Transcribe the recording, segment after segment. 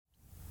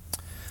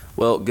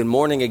Well, good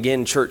morning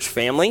again, church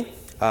family.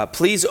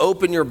 Please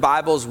open your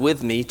Bibles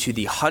with me to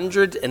the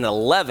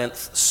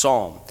 111th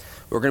Psalm.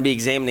 We're going to be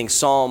examining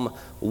Psalm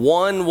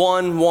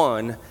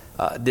 111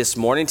 this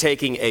morning,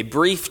 taking a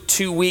brief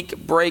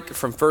 2-week break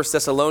from 1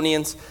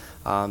 Thessalonians.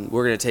 We're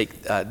going to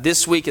take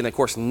this week and, of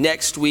course,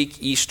 next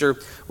week, Easter.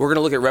 We're going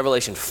to look at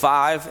Revelation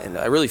 5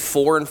 and really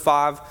 4 and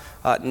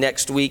 5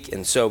 next week.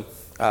 And so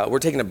we're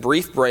taking a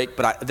brief break,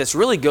 but this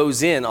really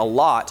goes in a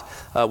lot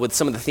with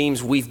some of the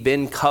themes we've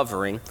been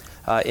covering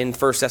in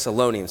 1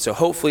 Thessalonians. So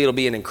hopefully it'll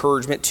be an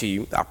encouragement to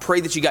you. I pray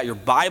that you got your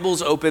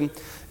Bibles open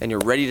and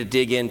you're ready to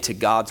dig into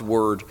God's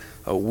Word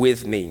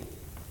with me.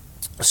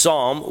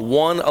 Psalm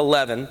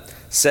 111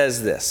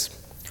 says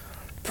this: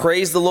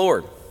 Praise the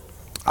Lord.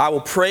 I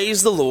will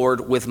praise the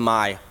Lord with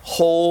my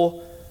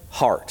whole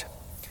heart.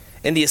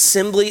 In the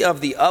assembly of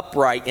the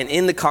upright and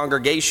in the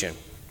congregation,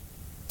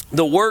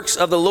 the works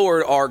of the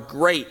Lord are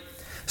great,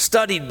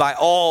 studied by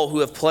all who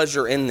have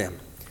pleasure in them.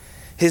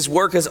 His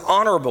work is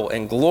honorable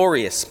and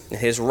glorious, and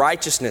his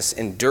righteousness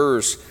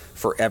endures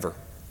forever.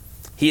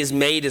 He has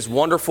made his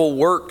wonderful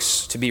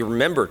works to be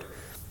remembered.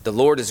 The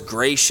Lord is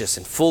gracious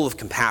and full of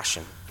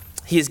compassion.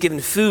 He has given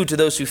food to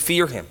those who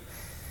fear him.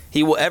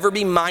 He will ever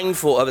be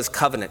mindful of his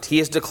covenant. He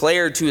has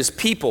declared to his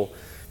people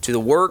to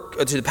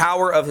the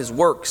power of his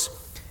works,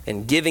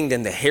 and giving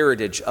them the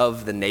heritage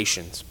of the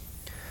nations.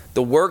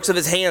 The works of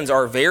his hands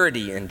are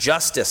verity and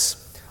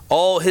justice.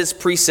 All his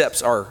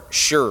precepts are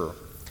sure.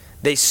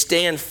 They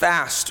stand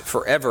fast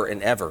forever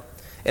and ever,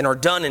 and are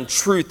done in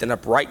truth and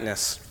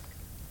uprightness.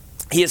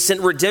 He has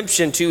sent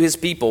redemption to his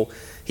people.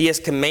 He has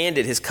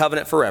commanded his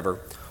covenant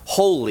forever.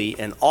 Holy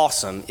and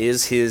awesome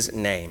is his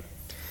name.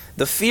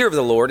 The fear of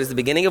the Lord is the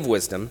beginning of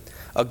wisdom.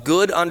 A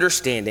good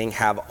understanding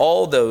have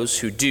all those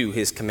who do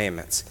his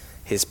commandments.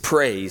 His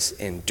praise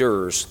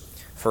endures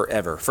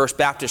forever. First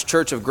Baptist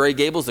Church of Gray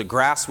Gables, the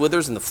grass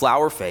withers and the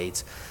flower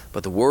fades,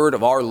 but the word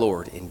of our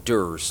Lord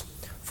endures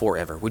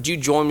forever. Would you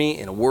join me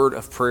in a word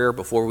of prayer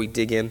before we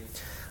dig in?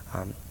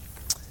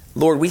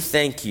 Lord, we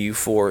thank you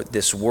for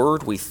this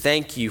word. We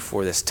thank you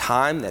for this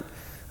time that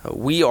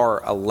we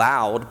are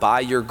allowed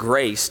by your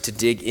grace to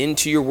dig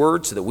into your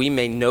word so that we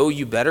may know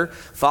you better.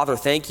 Father,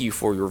 thank you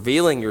for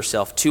revealing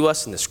yourself to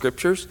us in the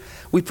scriptures.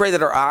 We pray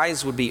that our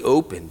eyes would be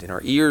opened and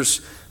our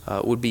ears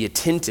would be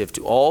attentive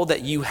to all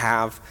that you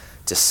have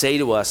to say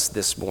to us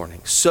this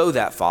morning, so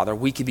that, Father,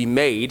 we could be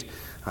made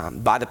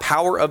by the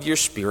power of your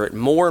Spirit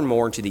more and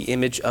more into the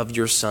image of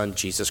your Son,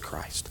 Jesus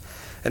Christ.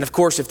 And of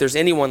course, if there's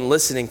anyone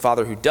listening,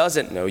 Father, who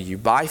doesn't know you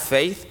by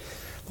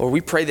faith, Lord, we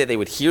pray that they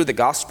would hear the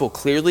gospel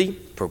clearly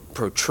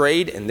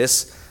portrayed in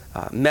this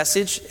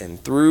message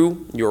and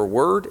through your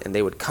word, and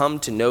they would come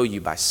to know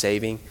you by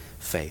saving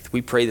faith.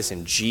 We pray this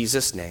in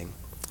Jesus' name.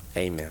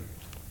 Amen.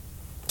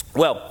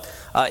 Well,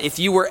 if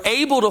you were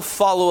able to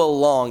follow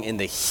along in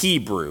the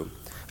Hebrew,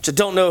 which I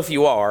don't know if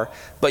you are,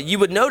 but you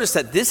would notice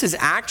that this is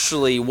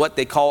actually what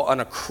they call an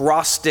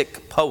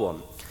acrostic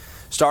poem,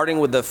 starting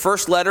with the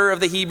first letter of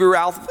the Hebrew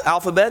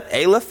alphabet,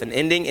 Aleph, and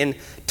ending in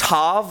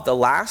Tav, the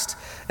last.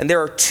 And there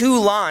are 2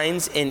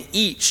 lines in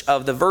each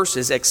of the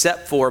verses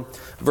except for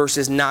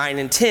verses 9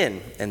 and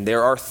 10, and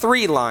there are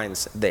 3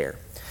 lines there.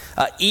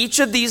 Each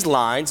of these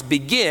lines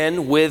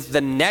begin with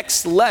the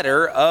next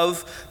letter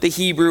of the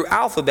Hebrew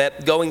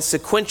alphabet going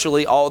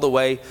sequentially all the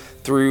way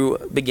through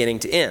beginning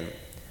to end.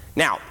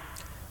 Now,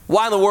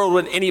 why in the world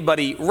would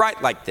anybody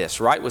write like this,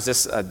 right? Was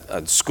this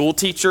a school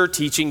teacher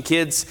teaching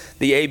kids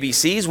the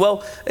ABCs?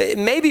 Well,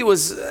 maybe it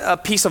was a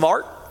piece of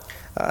art.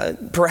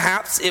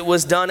 Perhaps it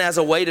was done as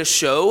a way to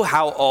show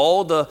how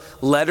all the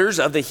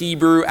letters of the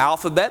Hebrew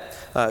alphabet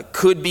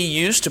could be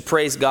used to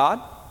praise God.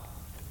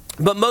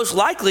 But most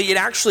likely it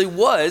actually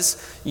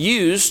was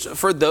used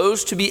for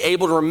those to be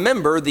able to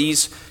remember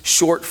these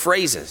short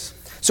phrases.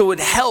 So it would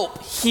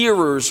help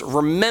hearers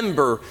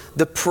remember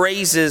the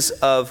praises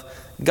of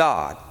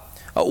God.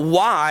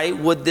 Why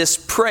would this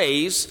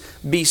praise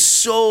be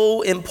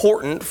so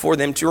important for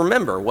them to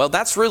remember? Well,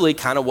 that's really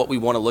kind of what we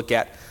want to look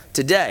at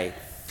today.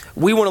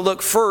 We want to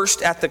look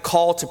first at the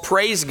call to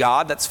praise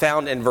God that's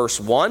found in verse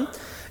 1.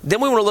 Then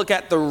we want to look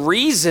at the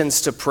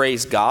reasons to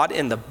praise God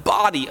in the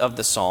body of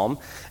the psalm.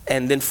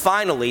 And then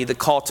finally, the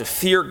call to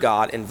fear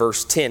God in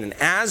verse 10. And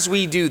as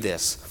we do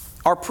this,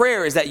 our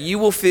prayer is that you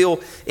will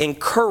feel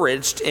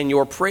encouraged in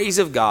your praise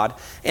of God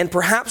and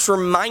perhaps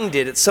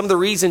reminded at some of the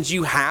reasons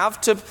you have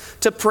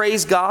to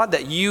praise God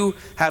that you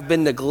have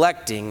been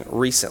neglecting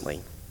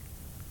recently.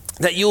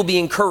 That you will be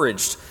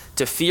encouraged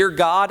to fear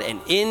God, and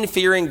in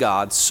fearing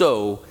God,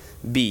 so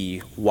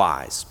be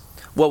wise.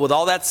 Well, with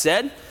all that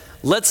said,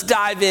 let's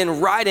dive in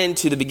right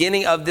into the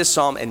beginning of this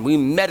psalm and we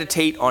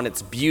meditate on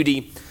its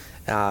beauty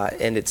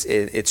and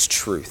its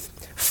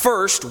truth.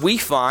 First, we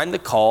find the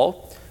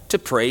call to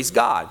praise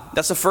God.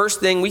 That's the first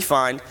thing we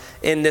find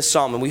in this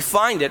psalm, and we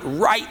find it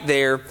right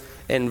there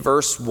in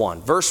verse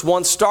 1. Verse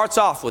 1 starts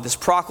off with this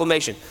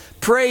proclamation,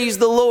 praise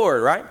the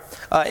Lord, right?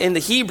 In the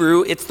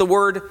Hebrew, it's the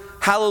word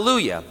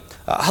hallelujah.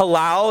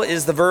 Halal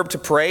is the verb to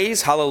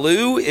praise.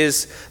 Hallelujah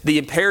is the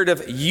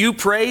imperative you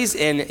praise,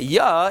 and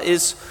Yah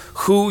is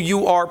who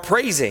you are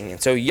praising.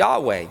 And so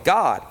Yahweh,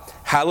 God,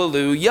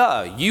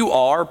 Hallelujah. You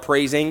are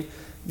praising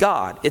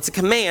God. It's a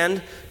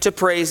command to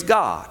praise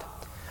God.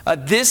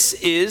 This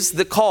is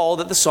the call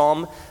that the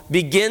psalm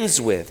begins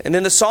with. And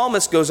then the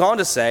psalmist goes on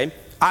to say,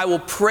 I will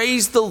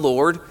praise the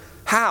Lord.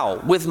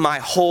 How? With my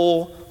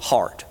whole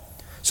heart.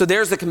 So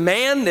there's the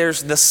command,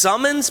 there's the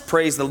summons,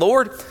 praise the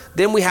Lord.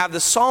 Then we have the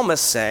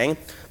psalmist saying,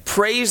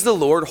 praise the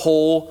Lord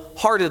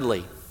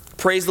wholeheartedly.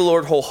 Praise the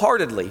Lord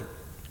wholeheartedly.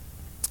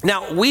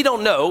 Now, we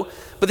don't know,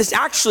 but this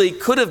actually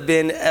could have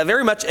been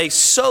very much a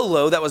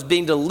solo that was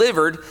being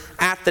delivered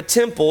at the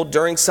temple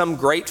during some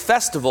great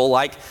festival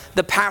like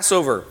the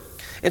Passover.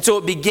 And so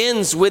it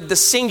begins with the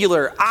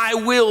singular, I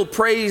will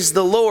praise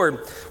the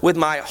Lord with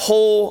my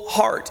whole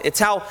heart. It's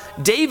how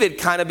David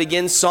kind of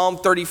begins Psalm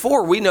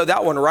 34. We know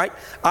that one, right?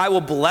 I will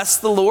bless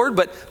the Lord.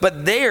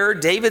 But there,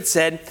 David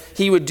said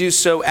he would do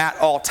so at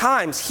all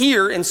times.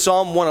 Here in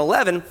Psalm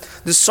 111,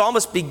 the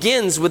psalmist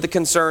begins with the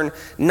concern,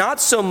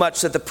 not so much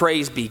that the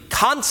praise be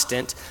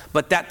constant,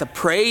 but that the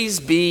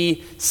praise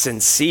be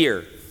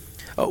sincere.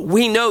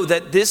 We know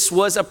that this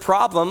was a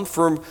problem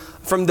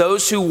from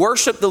those who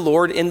worship the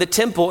Lord in the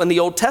temple in the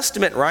Old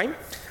Testament, right?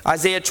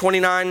 Isaiah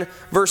 29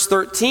 verse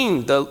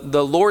 13,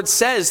 the Lord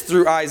says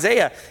through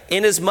Isaiah,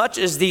 inasmuch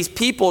as these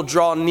people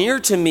draw near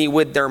to me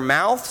with their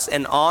mouths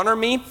and honor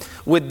me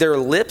with their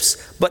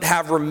lips, but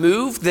have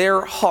removed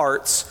their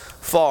hearts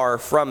far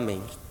from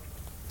me.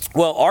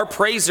 Well, our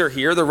praiser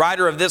here, the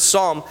writer of this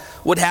psalm,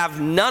 would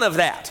have none of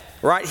that,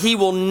 right? He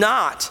will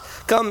not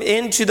come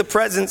into the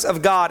presence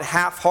of God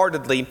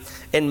half-heartedly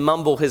and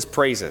mumble his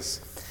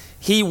praises.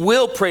 He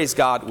will praise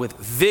God with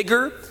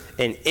vigor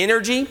and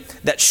energy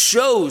that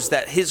shows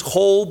that his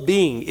whole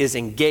being is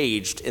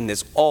engaged in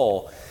this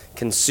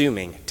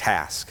all-consuming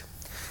task.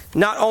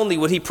 Not only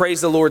would he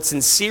praise the Lord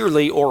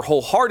sincerely or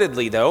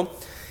wholeheartedly, though,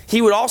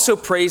 he would also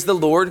praise the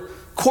Lord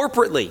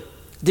corporately.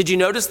 Did you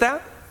notice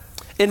that?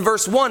 In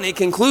verse 1, it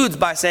concludes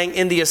by saying,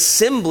 in the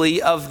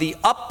assembly of the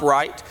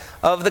upright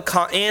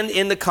and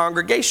in the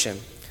congregation.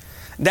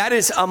 That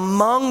is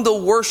among the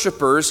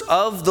worshipers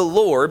of the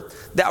Lord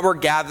that were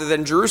gathered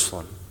in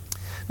Jerusalem.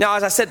 Now,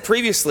 as I said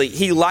previously,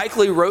 he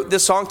likely wrote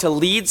this song to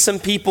lead some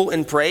people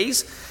in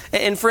praise.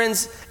 And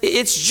friends,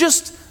 it's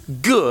just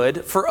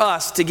good for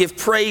us to give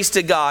praise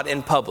to God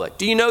in public.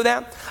 Do you know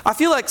that? I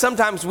feel like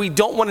sometimes we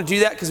don't want to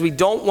do that because we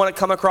don't want to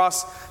come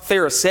across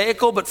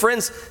pharisaical. But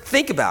friends,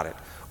 think about it.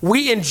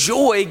 We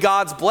enjoy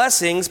God's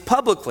blessings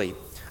publicly.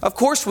 Of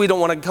course, we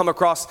don't want to come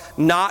across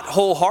not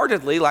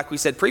wholeheartedly, like we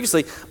said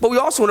previously, but we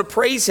also want to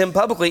praise him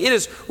publicly. It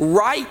is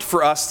right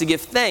for us to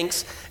give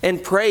thanks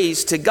and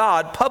praise to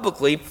God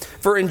publicly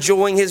for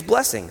enjoying his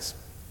blessings.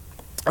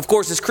 Of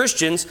course, as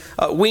Christians,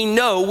 we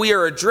know we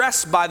are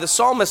addressed by the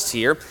psalmist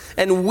here,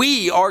 and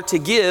we are to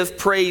give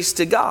praise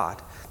to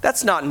God.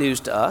 That's not news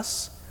to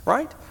us,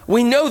 right?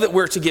 We know that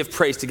we're to give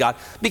praise to God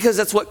because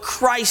that's what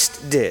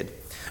Christ did.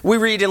 We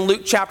read in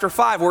Luke chapter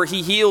 5 where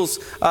he heals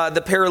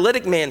the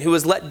paralytic man who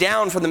was let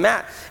down from the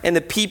mat, and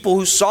the people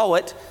who saw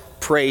it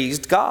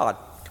praised God.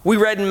 We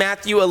read in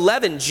Matthew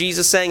 11,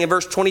 Jesus saying in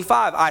verse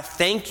 25, I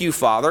thank you,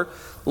 Father,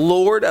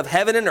 Lord of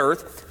heaven and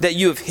earth, that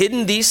you have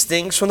hidden these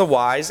things from the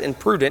wise and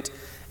prudent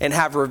and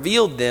have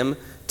revealed them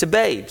to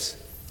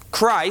babes.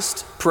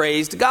 Christ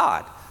praised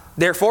God.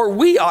 Therefore,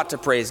 we ought to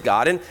praise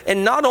God.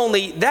 And not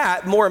only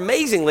that, more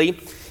amazingly,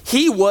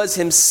 he was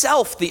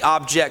himself the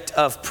object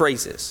of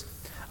praises.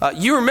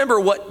 You remember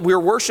what we're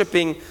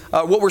worshiping,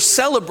 what we're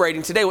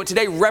celebrating today, what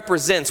today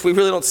represents. We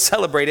really don't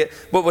celebrate it,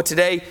 but what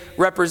today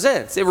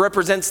represents. It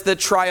represents the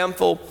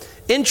triumphal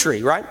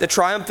entry, right? The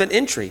triumphant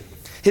entry.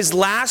 His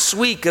last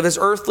week of his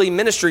earthly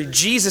ministry,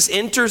 Jesus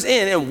enters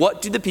in, and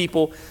what do the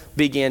people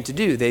begin to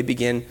do? They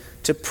begin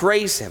to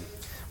praise him.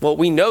 Well,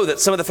 we know that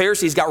some of the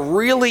Pharisees got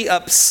really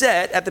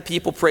upset at the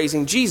people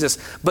praising Jesus.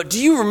 But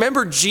do you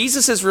remember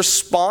Jesus'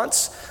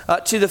 response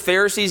to the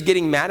Pharisees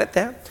getting mad at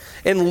that?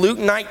 In Luke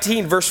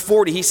 19, verse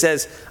 40, he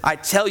says, I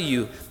tell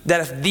you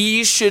that if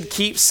these should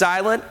keep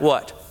silent,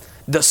 what?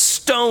 The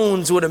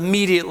stones would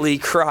immediately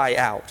cry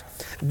out.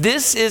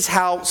 This is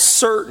how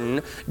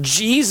certain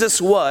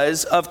Jesus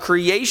was of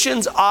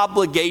creation's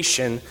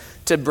obligation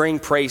to bring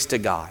praise to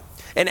God.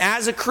 And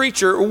as a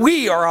creature,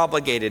 we are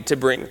obligated to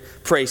bring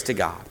praise to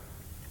God.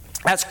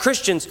 As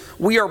Christians,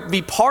 we are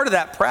be part of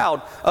that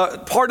crowd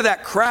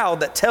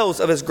that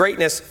tells of his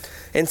greatness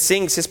and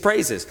sings his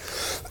praises.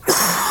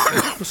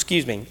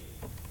 Excuse me.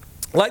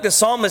 Like the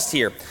psalmist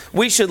here,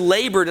 we should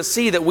labor to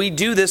see that we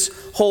do this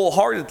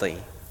wholeheartedly.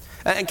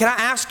 And can I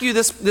ask you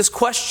this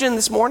question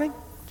this morning?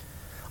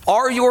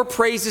 Are your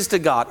praises to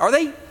God, are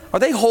they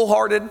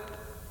wholehearted?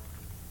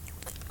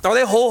 Are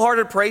they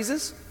wholehearted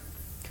praises?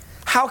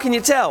 How can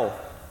you tell?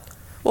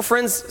 Well,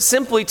 friends,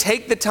 simply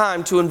take the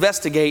time to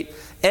investigate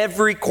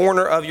every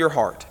corner of your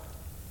heart.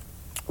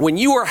 When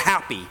you are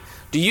happy,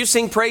 do you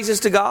sing praises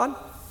to God?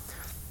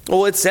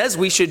 Well, it says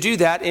we should do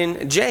that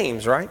in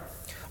James, right?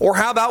 Or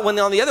how about when,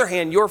 on the other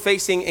hand, you're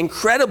facing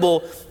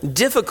incredible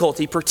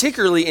difficulty,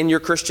 particularly in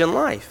your Christian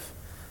life?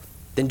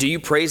 Then do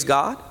you praise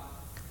God?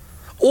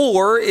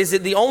 Or is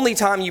it the only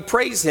time you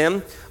praise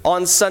him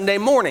on Sunday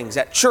mornings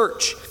at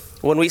church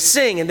when we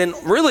sing, and then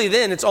really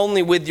then it's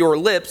only with your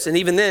lips, and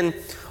even then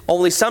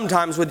only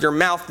sometimes with your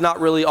mouth not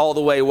really all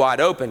the way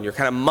wide open. You're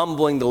kind of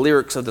mumbling the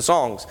lyrics of the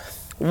songs.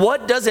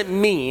 What does it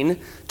mean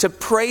to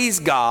praise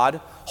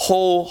God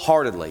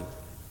wholeheartedly?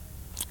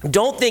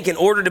 Don't think in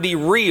order to be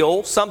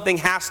real, something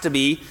has to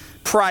be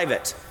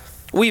private.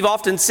 We've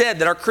often said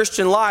that our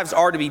Christian lives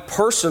are to be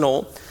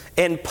personal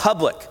and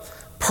public.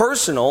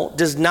 Personal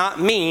does not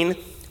mean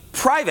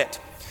private.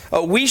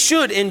 We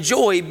should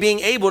enjoy being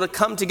able to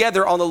come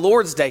together on the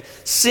Lord's Day,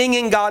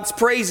 singing God's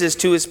praises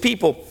to His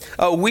people.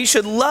 We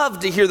should love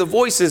to hear the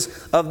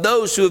voices of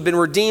those who have been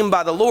redeemed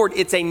by the Lord.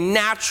 It's a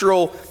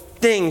natural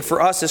thing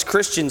for us as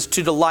Christians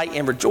to delight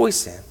and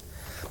rejoice in.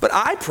 But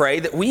I pray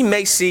that we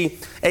may see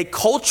a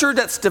culture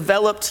that's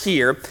developed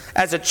here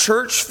as a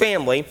church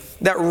family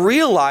that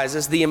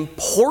realizes the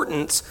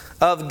importance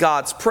of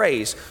God's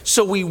praise.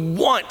 So we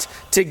want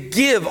to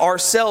give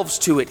ourselves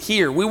to it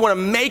here. We want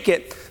to make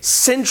it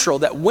central,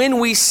 that when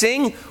we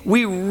sing,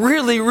 we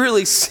really,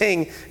 really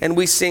sing, and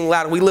we sing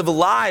loud. We live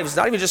lives,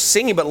 not even just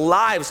singing, but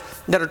lives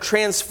that are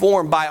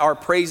transformed by our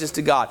praises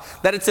to God.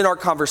 That it's in our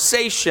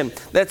conversation,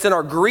 that's in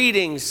our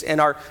greetings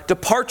and our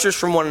departures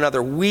from one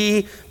another.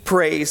 We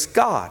praise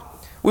God.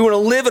 We want to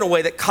live in a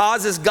way that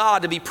causes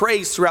God to be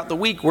praised throughout the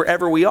week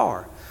wherever we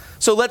are.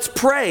 So let's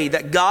pray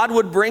that God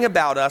would bring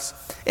about us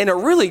in a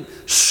really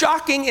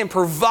shocking and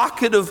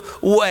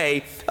provocative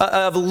way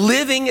of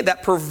living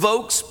that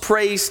provokes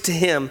praise to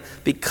Him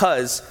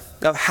because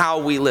of how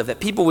we live.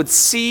 That people would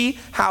see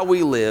how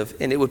we live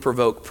and it would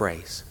provoke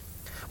praise.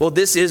 Well,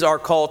 this is our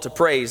call to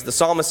praise. The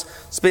psalmist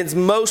spends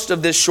most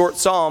of this short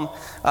psalm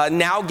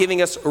now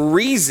giving us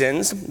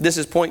reasons. This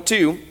is point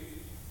 2,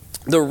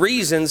 the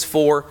reasons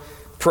for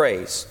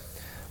praise.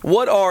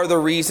 What are the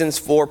reasons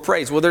for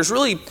praise? Well, there's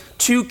really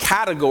 2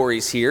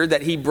 categories here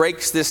that he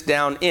breaks this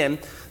down in.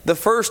 The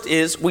first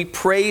is we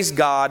praise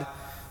God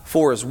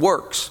for His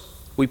works.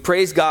 We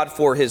praise God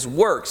for His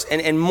works.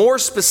 And more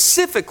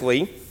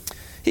specifically,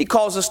 he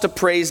calls us to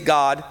praise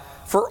God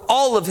for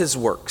all of His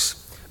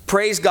works.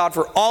 Praise God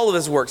for all of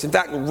His works. In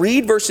fact,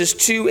 read verses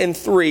 2 and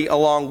 3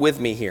 along with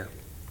me here.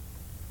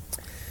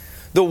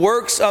 The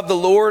works of the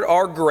Lord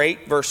are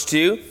great, verse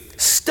 2,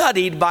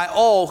 studied by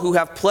all who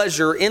have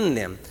pleasure in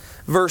them.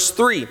 Verse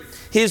 3,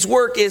 His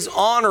work is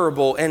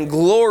honorable and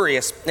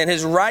glorious, and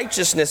His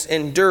righteousness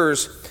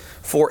endures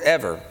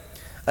forever.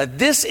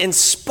 This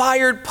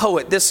inspired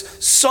poet, this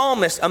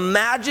psalmist,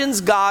 imagines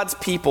God's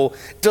people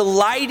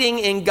delighting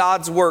in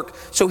God's work,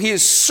 so he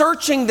is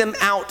searching them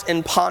out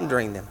and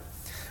pondering them.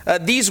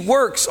 These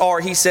works are,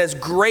 he says,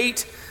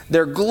 great,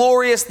 they're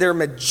glorious, they're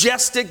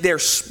majestic, they're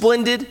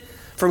splendid.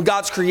 From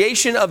God's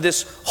creation of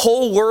this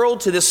whole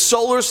world to this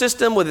solar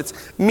system with its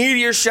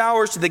meteor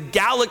showers, to the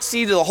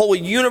galaxy, to the whole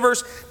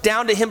universe,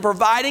 down to Him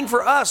providing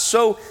for us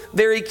so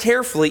very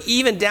carefully,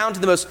 even down to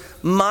the most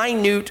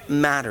minute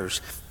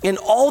matters. In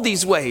all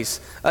these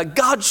ways,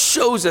 God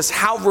shows us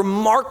how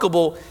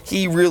remarkable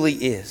He really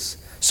is.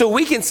 So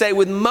we can say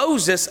with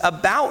Moses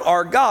about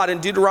our God in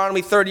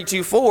Deuteronomy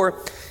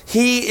 32:4,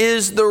 He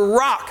is the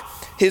rock.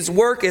 His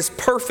work is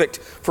perfect,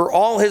 for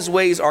all His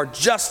ways are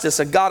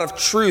justice, a God of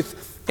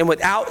truth, and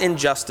without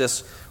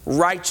injustice,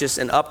 righteous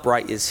and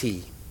upright is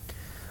He.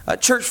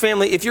 Church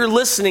family, if you're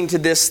listening to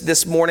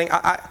this morning,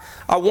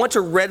 I want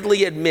to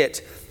readily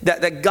admit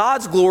that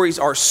God's glories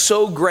are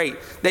so great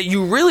that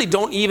you really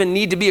don't even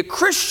need to be a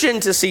Christian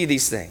to see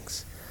these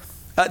things.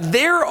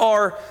 There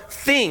are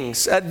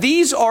things,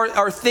 these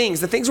are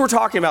things, the things we're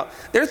talking about,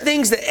 they're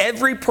things that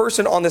every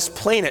person on this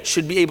planet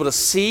should be able to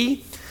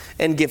see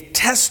and give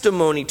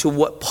testimony to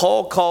what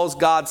Paul calls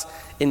God's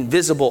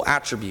invisible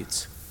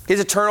attributes. His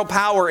eternal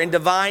power and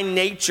divine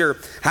nature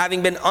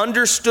having been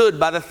understood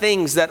by the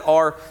things that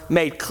are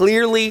made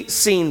clearly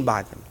seen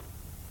by them.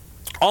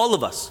 All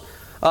of us,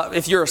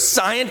 if you're a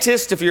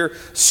scientist, if you're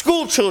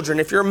school children,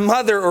 if you're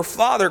mother or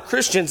father,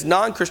 Christians,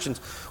 non-Christians,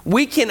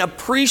 we can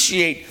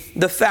appreciate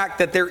the fact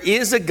that there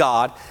is a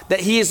God, that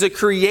He is the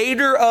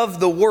creator of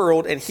the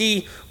world and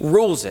He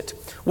rules it.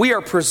 We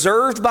are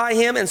preserved by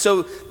Him, and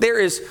so there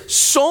is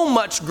so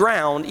much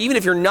ground, even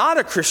if you're not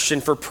a Christian,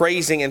 for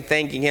praising and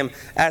thanking Him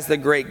as the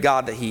great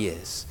God that He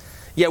is.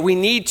 Yet we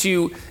need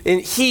to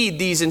heed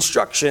these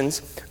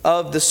instructions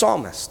of the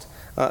psalmist.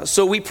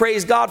 So we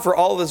praise God for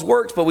all of His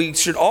works, but we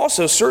should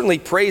also certainly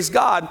praise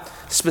God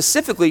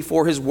specifically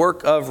for His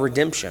work of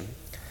redemption.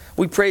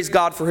 We praise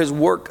God for His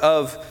work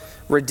of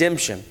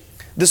redemption.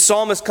 The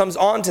psalmist comes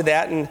on to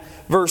that in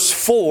verse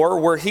 4,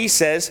 where he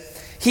says,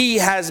 He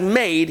has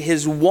made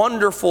His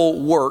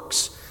wonderful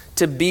works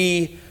to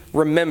be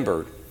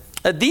remembered.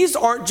 These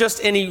aren't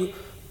just any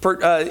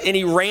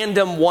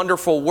random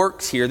wonderful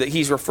works here that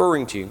he's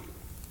referring to.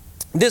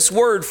 This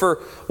word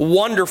for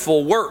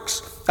wonderful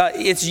works,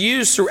 it's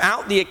used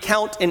throughout the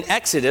account in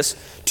Exodus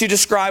to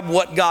describe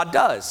what God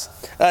does.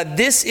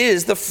 This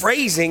is the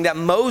phrasing that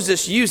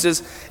Moses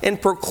uses in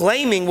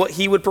proclaiming what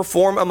he would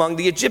perform among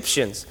the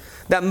Egyptians,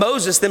 that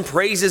Moses then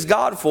praises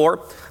God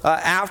for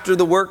after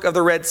the work of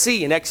the Red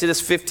Sea. In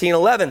Exodus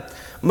 15:11,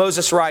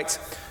 Moses writes,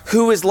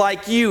 "Who is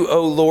like you,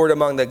 O Lord,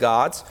 among the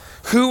gods?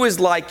 Who is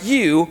like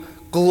you,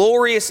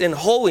 glorious in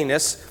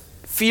holiness,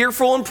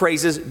 fearful in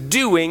praises,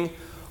 doing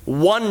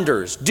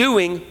wonders,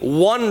 doing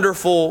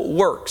wonderful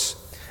works.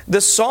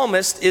 The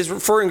psalmist is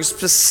referring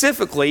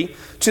specifically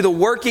to the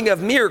working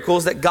of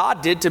miracles that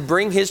God did to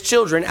bring his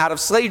children out of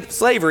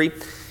slavery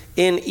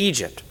in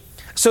Egypt.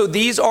 So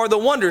these are the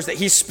wonders that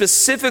he's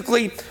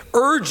specifically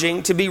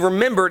urging to be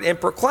remembered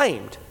and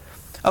proclaimed.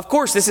 Of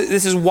course, this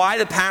is why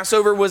the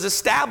Passover was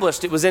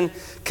established. It was in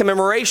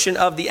commemoration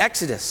of the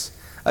Exodus.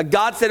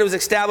 God said it was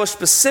established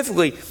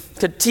specifically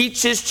to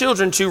teach his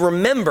children to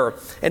remember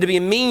and to be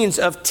a means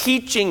of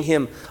teaching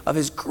him of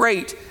his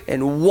great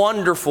and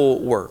wonderful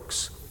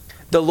works.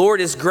 The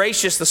Lord is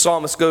gracious, the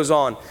psalmist goes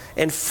on,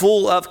 and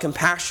full of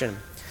compassion.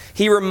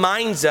 He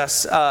reminds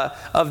us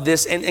of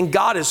this, and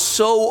God is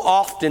so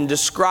often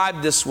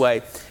described this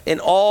way in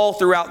all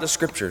throughout the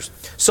Scriptures.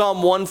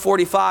 Psalm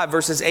 145,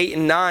 verses 8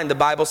 and 9, the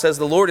Bible says,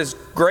 "The Lord is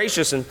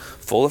gracious and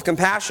full of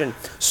compassion,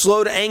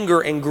 slow to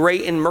anger and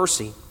great in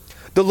mercy.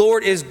 The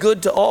Lord is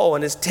good to all,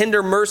 and his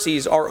tender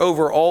mercies are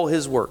over all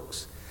his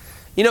works."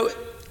 You know,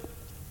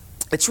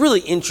 it's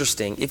really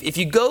interesting. If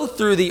you go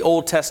through the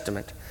Old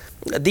Testament,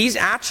 these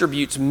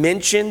attributes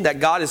mention that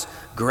God is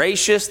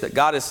gracious, that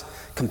God is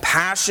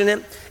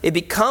compassionate. It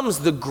becomes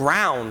the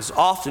grounds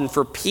often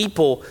for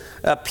people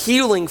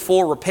appealing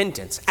for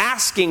repentance,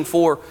 asking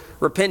for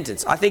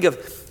repentance. I think of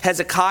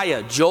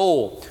Hezekiah,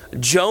 Joel,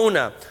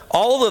 Jonah.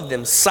 All of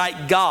them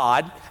cite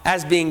God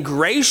as being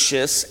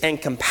gracious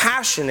and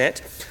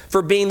compassionate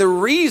for being the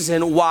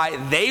reason why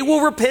they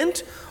will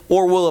repent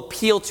or will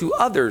appeal to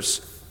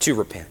others to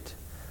repent.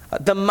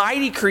 The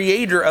mighty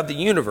creator of the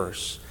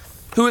universe,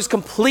 who is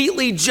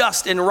completely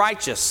just and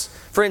righteous,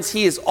 friends,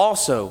 he is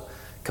also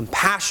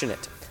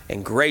compassionate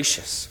and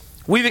gracious.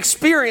 We've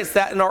experienced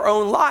that in our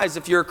own lives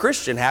if you're a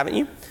Christian, haven't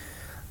you?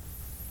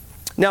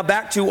 Now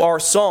back to our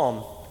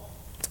psalm.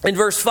 In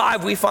verse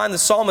 5, we find the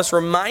psalmist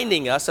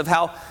reminding us of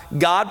how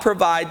God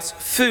provides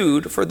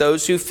food for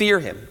those who fear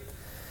him.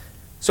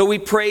 So we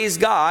praise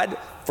God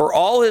for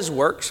all his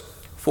works,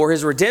 for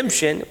his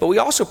redemption, but we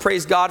also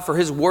praise God for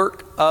his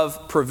work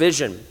of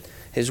provision.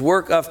 His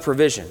work of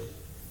provision.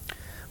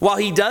 While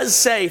he does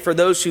say for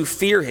those who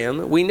fear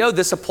him, we know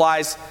this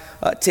applies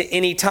to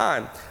any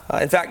time.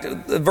 In fact,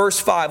 verse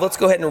 5, let's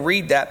go ahead and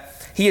read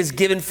that. He has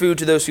given food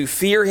to those who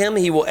fear him.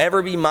 He will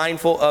ever be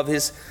mindful of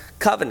his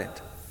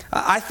covenant.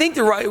 I think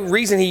the right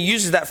reason he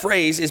uses that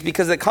phrase is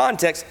because of the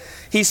context.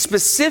 He's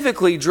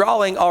specifically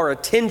drawing our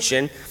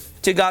attention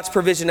to God's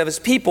provision of his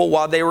people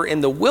while they were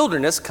in the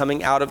wilderness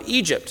coming out of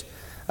Egypt.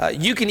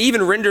 You can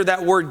even render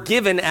that word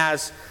given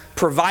as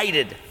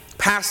provided,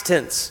 past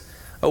tense.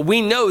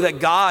 We know that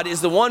God is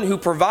the one who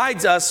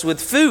provides us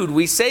with food.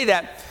 We say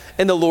that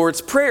in the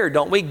Lord's Prayer,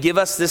 don't we? Give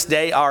us this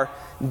day our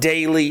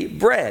daily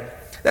bread.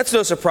 That's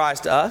no surprise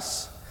to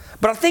us.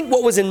 But I think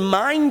what was in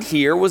mind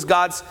here was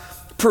God's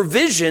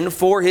provision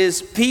for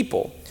his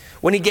people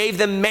when he gave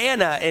them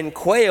manna and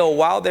quail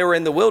while they were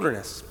in the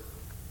wilderness.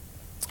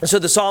 And so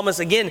the psalmist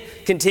again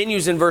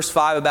continues in verse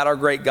 5 about our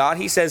great God.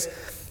 He says,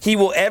 he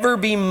will ever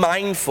be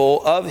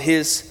mindful of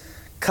his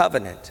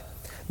covenant.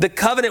 The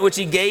covenant which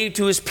he gave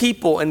to his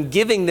people in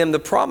giving them the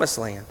promised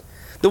land.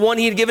 The one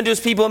he had given to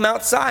his people in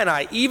Mount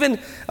Sinai. Even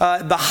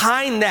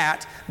behind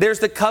that, there's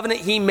the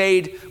covenant he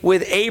made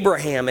with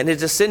Abraham and his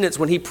descendants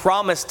when he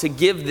promised to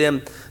give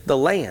them the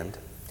land.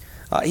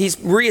 He's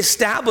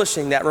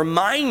reestablishing that,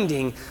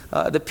 reminding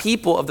the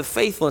people of the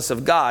faithfulness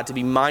of God to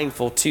be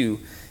mindful to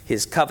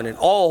his covenant,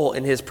 all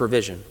in his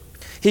provision.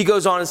 He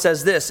goes on and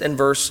says this in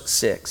verse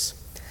 6.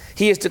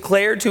 He has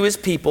declared to his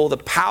people the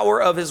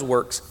power of his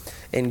works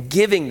and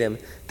giving them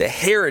the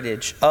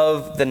heritage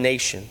of the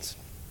nations.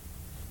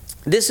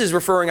 This is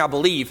referring, I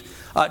believe,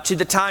 to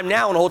the time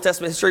now in Old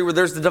Testament history where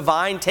there's the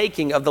divine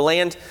taking of the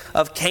land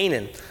of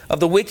Canaan, of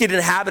the wicked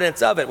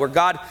inhabitants of it, where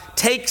God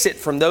takes it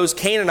from those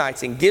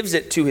Canaanites and gives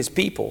it to his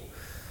people.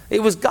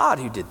 It was God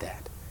who did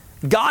that.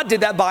 God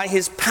did that by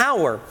his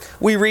power.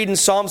 We read in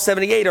Psalm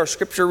 78, our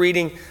scripture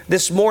reading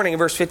this morning in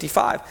verse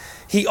 55,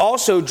 he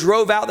also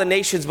drove out the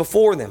nations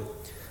before them,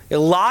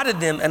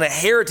 allotted them an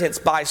inheritance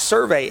by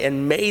survey,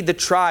 and made the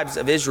tribes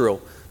of Israel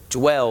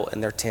dwell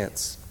in their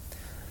tents.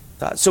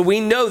 So we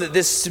know that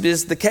this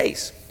is the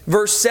case.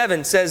 Verse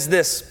 7 says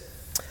this,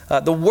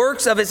 the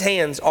works of his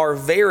hands are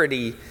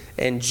verity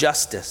and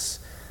justice.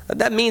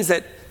 That means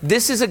that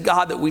this is a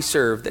God that we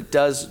serve that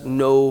does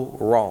no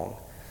wrong.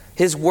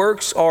 His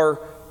works are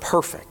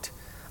perfect.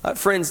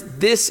 Friends,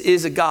 this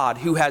is a God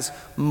who has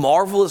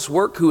marvelous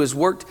work, who has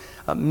worked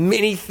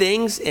many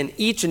things, and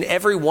each and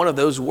every one of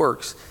those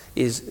works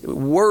is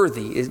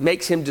worthy. It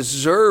makes him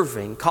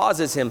deserving,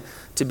 causes him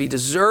to be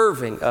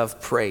deserving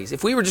of praise.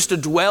 If we were just to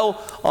dwell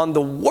on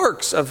the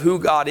works of who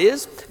God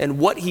is and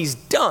what he's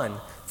done,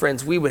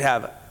 friends, we would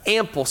have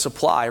ample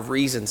supply of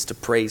reasons to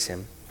praise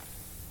him.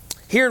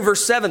 Here in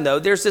verse 7, though,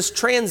 there's this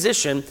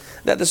transition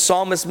that the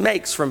psalmist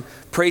makes from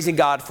praising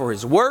God for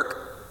his work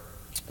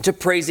to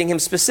praising him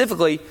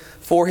specifically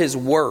for his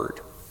word.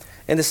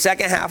 In the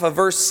second half of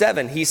verse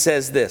 7, he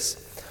says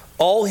this,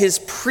 all his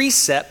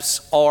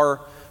precepts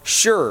are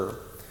sure.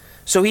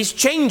 So he's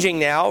changing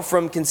now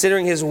from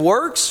considering his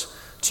works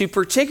to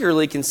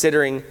particularly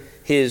considering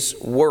his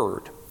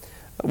word.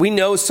 We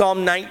know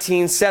Psalm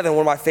 19:7,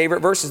 one of my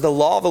favorite verses. The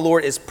law of the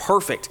Lord is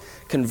perfect,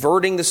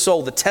 converting the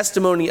soul. The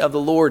testimony of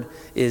the Lord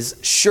is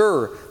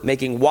sure,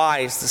 making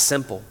wise the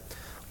simple.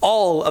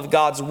 All of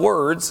God's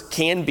words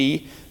can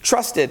be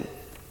trusted.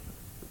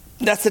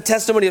 That's the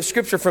testimony of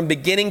Scripture from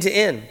beginning to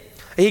end.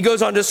 He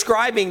goes on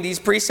describing these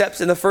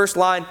precepts in the first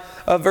line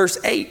of verse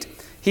 8.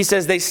 He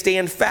says they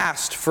stand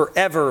fast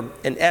forever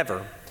and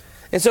ever.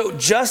 And so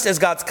just as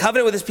God's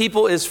covenant with his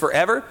people is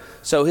forever,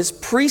 so his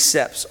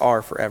precepts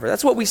are forever.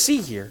 That's what we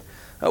see here.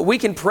 We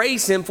can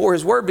praise him for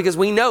his word because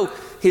we know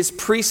his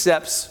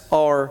precepts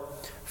are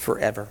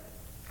forever.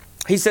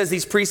 He says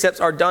these precepts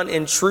are done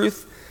in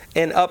truth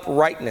and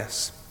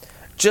uprightness,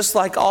 just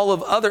like all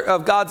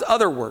of God's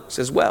other works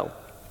as well.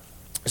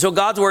 So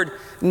God's word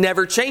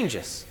never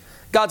changes.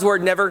 God's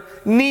word never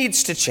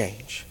needs to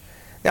change.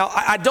 Now,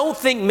 I don't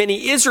think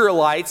many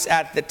Israelites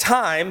at the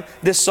time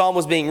this psalm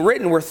was being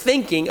written were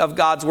thinking of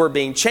God's word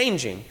being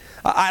changing.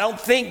 I don't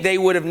think they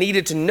would have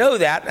needed to know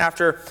that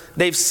after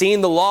they've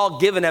seen the law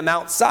given at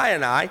Mount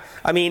Sinai.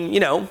 I mean,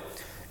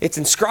 it's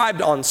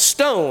inscribed on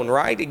stone,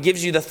 right? It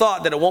gives you the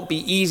thought that it won't be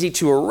easy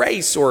to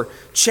erase or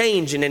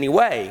change in any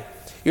way.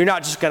 You're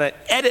not just going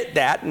to edit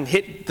that and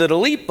hit the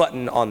delete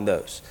button on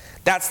those.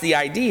 That's the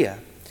idea.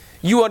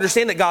 You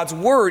understand that God's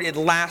word, it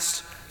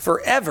lasts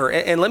forever.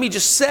 And let me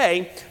just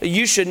say,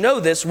 you should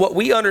know this, what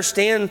we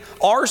understand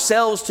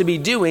ourselves to be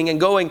doing and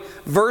going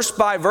verse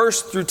by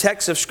verse through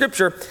texts of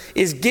Scripture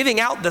is giving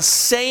out the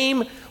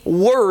same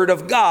word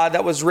of God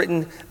that was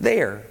written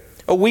there.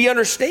 We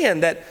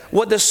understand that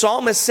what the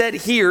psalmist said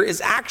here is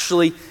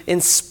actually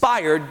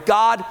inspired,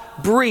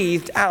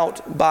 God-breathed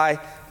out by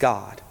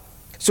God.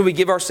 So we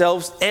give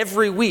ourselves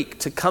every week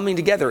to coming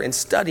together and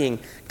studying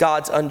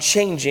God's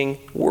unchanging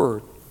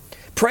word,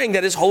 praying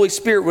that his Holy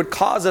Spirit would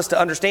cause us to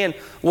understand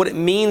what it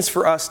means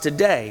for us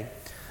today.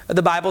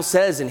 The Bible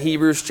says in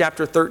Hebrews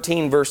chapter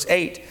 13, verse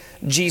 8,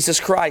 Jesus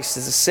Christ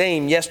is the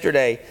same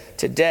yesterday,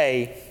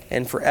 today,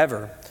 and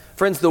forever.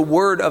 Friends, the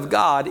word of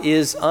God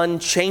is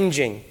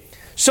unchanging.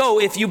 So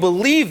if you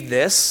believe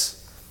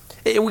this,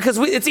 because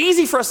it's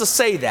easy for us to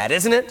say that,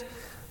 isn't it?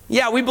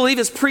 Yeah, we believe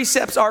his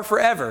precepts are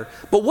forever.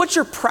 But what's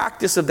your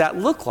practice of that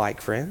look like,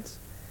 friends?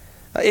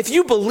 If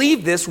you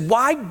believe this,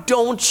 why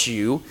don't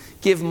you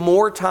give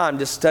more time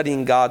to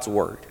studying God's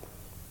word?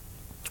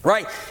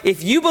 Right?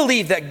 If you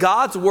believe that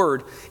God's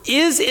word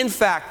is in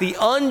fact the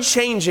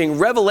unchanging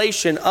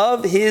revelation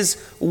of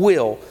his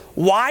will,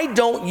 why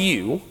don't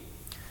you,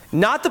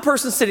 not the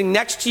person sitting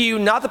next to you,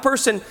 not the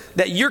person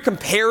that you're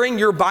comparing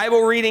your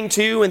Bible reading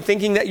to and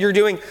thinking that you're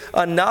doing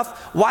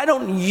enough, why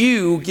don't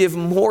you give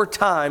more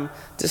time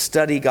to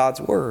study God's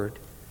word?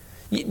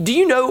 Do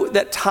you know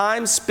that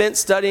time spent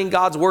studying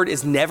God's word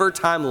is never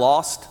time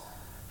lost?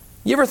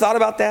 You ever thought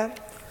about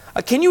that?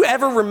 Can you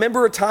ever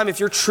remember a time, if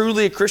you're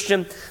truly a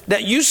Christian,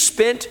 that you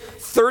spent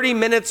 30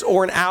 minutes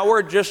or an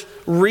hour just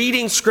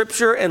reading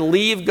Scripture and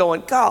leave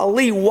going,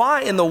 golly,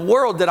 why in the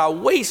world did I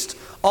waste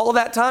all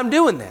that time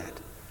doing that?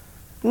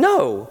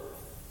 No,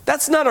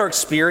 that's not our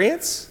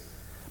experience.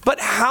 But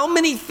how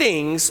many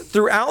things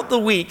throughout the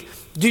week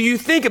do you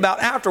think about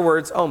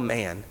afterwards? Oh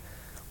man,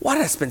 why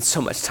did I spend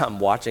so much time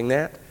watching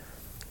that?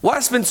 Why did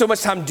I spend so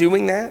much time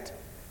doing that?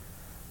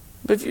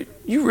 But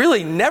you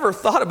really never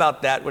thought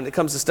about that when it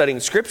comes to studying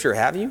Scripture,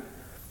 have you?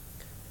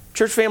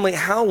 Church family,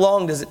 how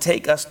long does it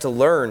take us to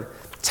learn?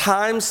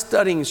 Time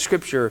studying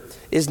Scripture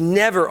is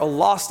never a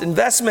lost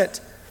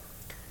investment.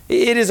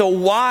 It is a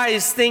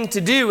wise thing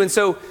to do. And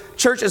so,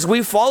 church, as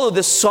we follow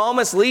the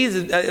psalmist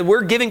leads,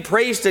 we're giving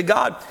praise to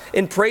God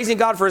and praising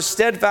God for his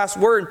steadfast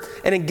word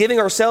and in giving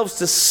ourselves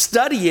to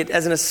study it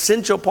as an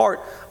essential part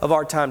of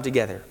our time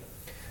together.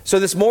 So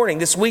this morning,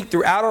 this week,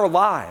 throughout our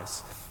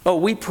lives,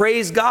 we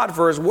praise God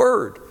for his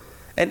word.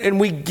 And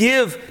we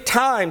give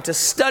time to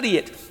study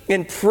it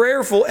in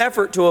prayerful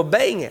effort to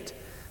obeying it,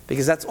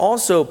 because that's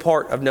also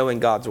part of knowing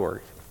God's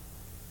word.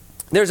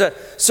 There's a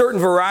certain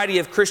variety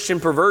of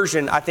Christian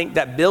perversion, I think,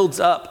 that builds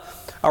up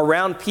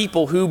around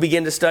people who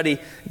begin to study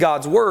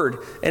God's word.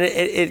 And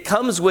it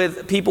comes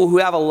with people who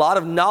have a lot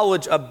of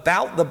knowledge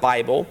about the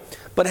Bible,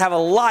 but have a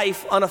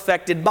life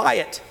unaffected by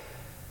it.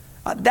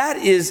 That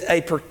is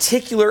a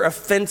particular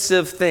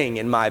offensive thing,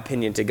 in my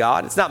opinion, to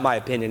God. It's not my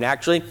opinion,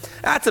 actually.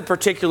 That's a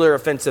particular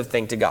offensive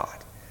thing to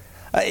God.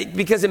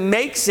 Because it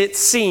makes it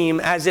seem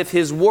as if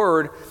his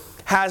word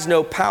has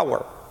no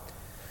power.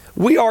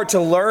 We are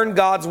to learn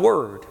God's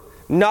word,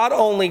 not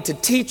only to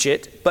teach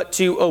it, but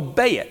to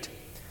obey it.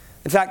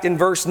 In fact, in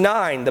verse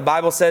 9, the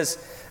Bible says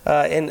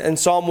in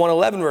Psalm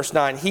 111, verse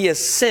 9, he has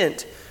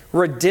sent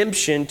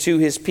redemption to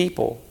his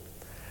people.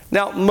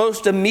 Now,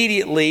 most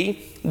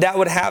immediately, that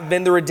would have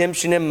been the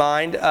redemption in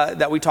mind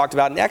that we talked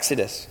about in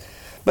Exodus.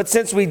 But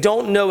since we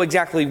don't know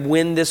exactly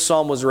when this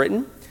psalm was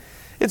written,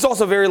 it's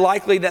also very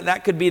likely that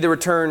that could be the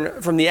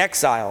return from the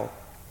exile,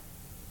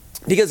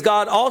 because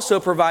God also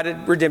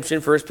provided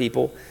redemption for his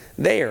people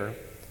there.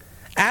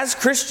 As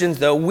Christians,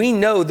 though, we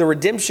know the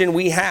redemption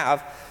we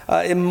have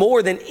and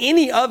more than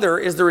any other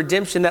is the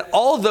redemption that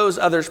all those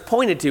others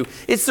pointed to.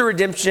 It's the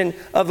redemption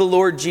of the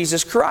Lord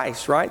Jesus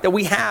Christ, right? That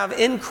we have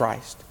in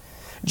Christ.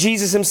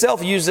 Jesus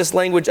himself used this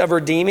language of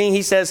redeeming.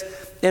 He says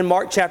in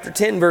Mark chapter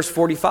 10, verse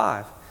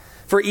 45,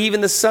 "For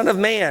even the Son of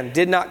Man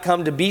did not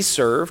come to be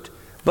served,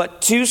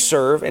 but to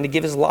serve and to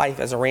give his life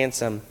as a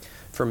ransom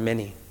for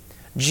many."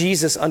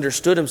 Jesus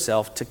understood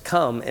himself to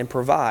come and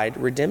provide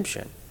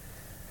redemption.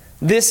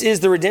 This is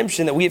the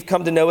redemption that we have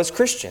come to know as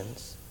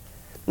Christians.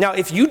 Now,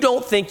 if you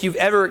don't think you've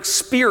ever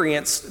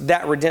experienced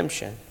that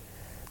redemption,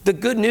 the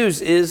good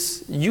news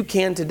is you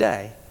can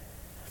today.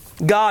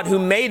 God, who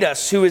made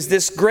us, who is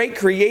this great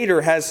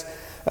creator, has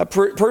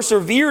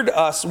persevered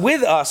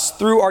with us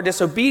through our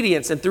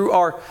disobedience and through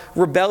our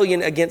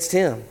rebellion against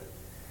him.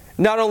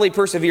 Not only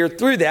persevered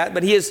through that,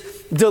 but he has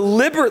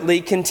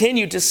deliberately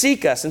continued to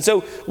seek us. And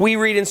so we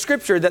read in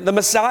Scripture that the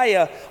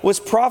Messiah was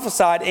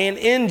prophesied, and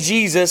in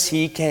Jesus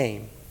he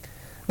came.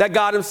 That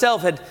God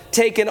himself had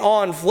taken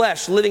on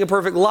flesh, living a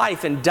perfect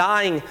life and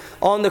dying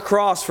on the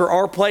cross for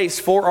our place,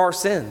 for our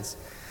sins.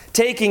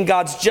 Taking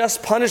God's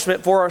just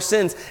punishment for our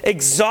sins,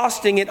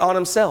 exhausting it on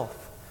himself.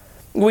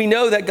 We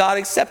know that God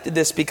accepted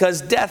this because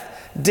death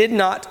did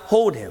not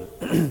hold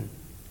him.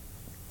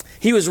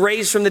 He was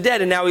raised from the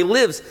dead, and now he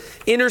lives,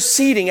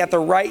 interceding at the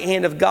right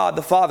hand of God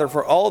the Father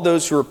for all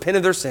those who repent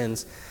of their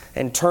sins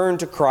and turn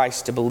to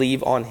Christ to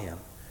believe on him.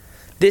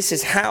 This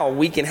is how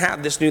we can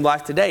have this new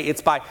life today.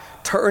 It's by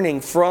turning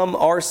from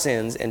our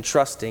sins and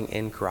trusting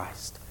in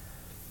Christ.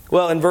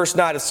 Well, in verse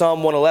 9 of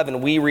Psalm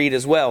 111, we read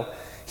as well,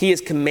 "He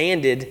has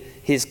commanded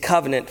his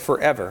covenant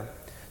forever."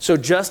 So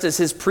just as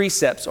his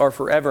precepts are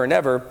forever and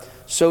ever,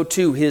 so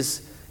too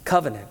his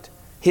covenant.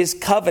 His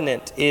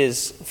covenant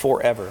is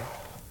forever.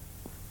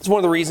 It's one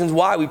of the reasons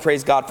why we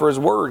praise God for his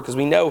word, because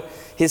we know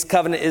his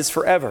covenant is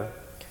forever.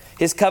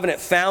 His covenant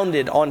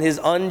founded on his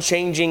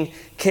unchanging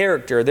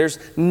character. There's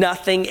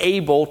nothing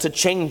able to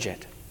change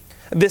it.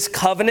 This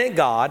covenant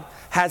God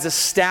has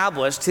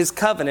established his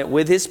covenant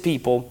with his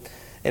people,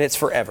 and it's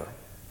forever.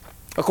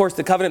 Of course,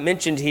 the covenant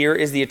mentioned here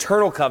is the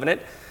eternal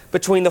covenant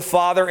between the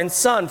Father and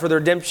Son for the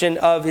redemption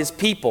of his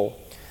people.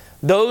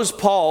 Those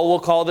Paul will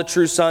call the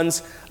true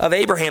sons of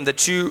Abraham, the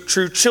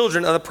true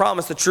children of the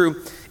promise, the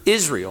true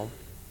Israel.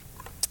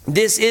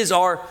 This is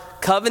our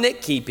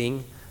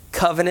covenant-keeping,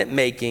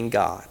 covenant-making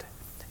God.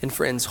 And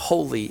friends,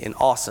 holy and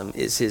awesome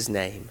is his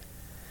name.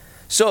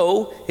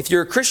 So, if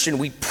you're a Christian,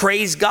 we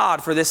praise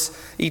God for this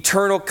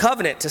eternal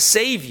covenant to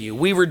save you.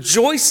 We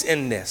rejoice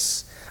in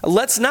this.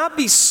 Let's not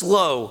be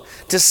slow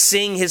to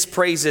sing his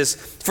praises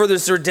for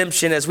this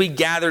redemption as we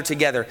gather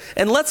together.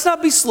 And let's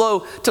not be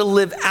slow to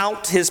live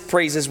out his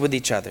praises with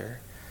each other.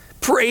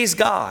 Praise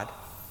God.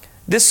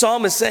 This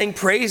psalm is saying,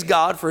 praise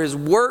God for his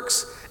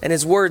works and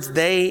his words,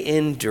 they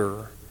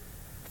endure.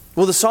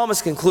 Well, the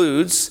psalmist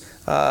concludes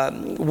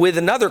with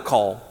another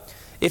call.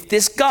 If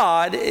this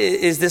God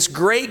is this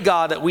great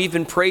God that we've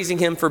been praising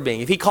him for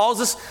being, if he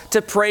calls us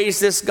to praise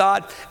this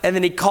God, and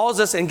then he calls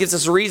us and gives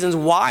us reasons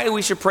why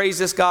we should praise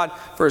this God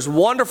for his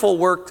wonderful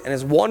work and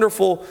his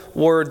wonderful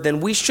word,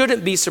 then we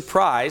shouldn't be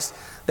surprised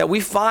that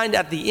we find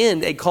at the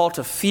end a call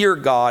to fear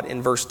God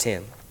in verse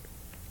 10.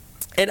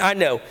 And I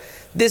know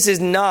this is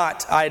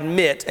not, I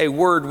admit, a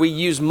word we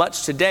use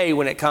much today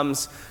when it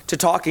comes to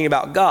talking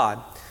about God.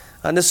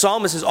 And the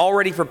psalmist has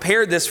already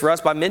prepared this for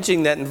us by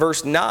mentioning that in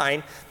verse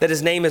 9, that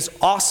his name is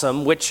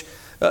awesome, which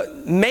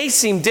may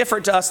seem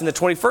different to us in the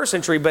 21st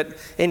century, but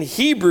in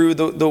Hebrew,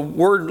 the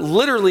word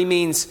literally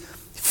means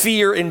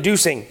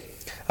fear-inducing.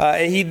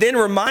 He then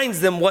reminds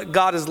them what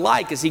God is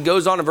like as he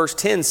goes on in verse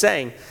 10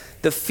 saying,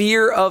 the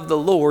fear of the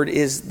Lord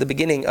is the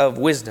beginning of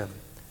wisdom.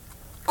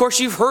 Of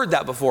course, you've heard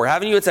that before,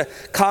 haven't you? It's a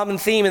common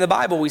theme in the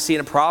Bible. We see it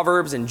in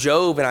Proverbs and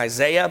Job and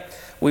Isaiah.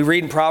 We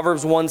read in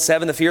Proverbs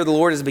 1:7, the fear of the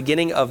Lord is the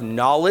beginning of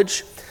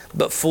knowledge,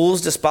 but fools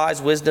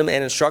despise wisdom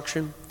and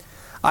instruction.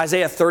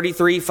 Isaiah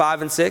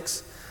 33:5 and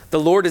 6, the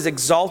Lord is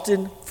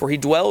exalted, for he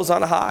dwells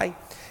on high.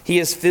 He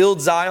has filled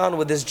Zion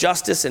with his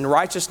justice and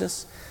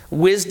righteousness.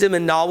 Wisdom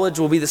and knowledge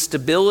will be the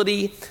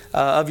stability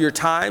of your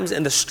times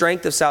and the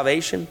strength of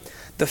salvation.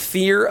 The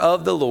fear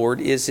of the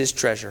Lord is his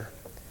treasure.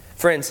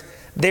 Friends,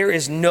 there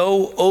is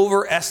no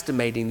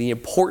overestimating the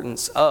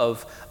importance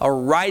of a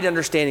right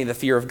understanding of the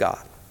fear of God.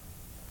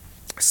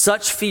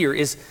 Such fear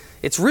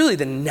it's really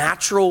the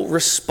natural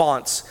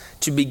response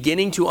to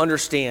beginning to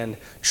understand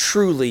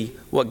truly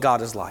what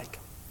God is like.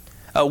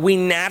 We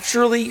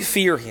naturally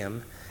fear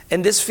him,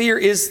 and this fear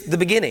is the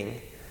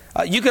beginning.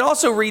 You can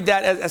also read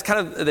that as kind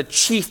of the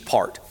chief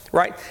part,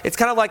 right? It's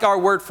kind of like our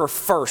word for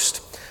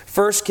first.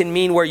 First can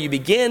mean where you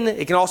begin.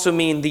 It can also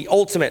mean the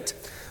ultimate.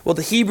 Well,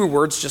 the Hebrew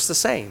word's just the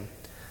same.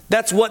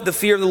 That's what the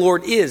fear of the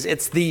Lord is.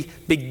 It's the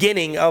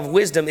beginning of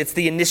wisdom. It's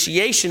the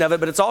initiation of it,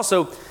 but it's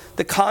also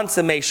the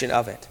consummation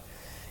of it.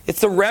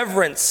 It's the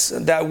reverence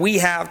that we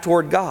have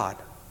toward God.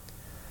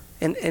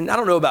 And I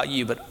don't know about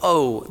you, but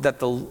that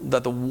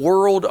the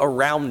world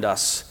around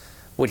us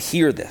would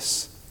hear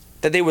this,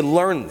 that they would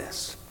learn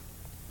this,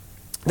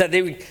 that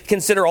they would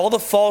consider all the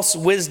false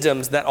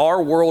wisdoms that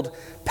our world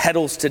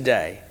peddles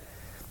today,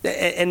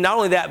 And not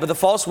only that, but the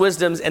false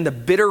wisdoms and the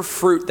bitter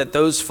fruit that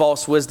those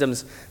false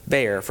wisdoms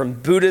bear. From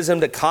Buddhism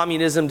to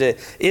communism to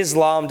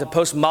Islam to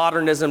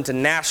postmodernism to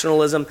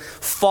nationalism,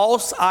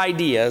 false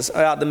ideas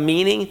about the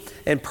meaning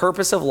and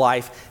purpose of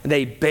life,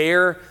 they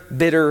bear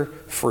bitter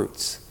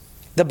fruits.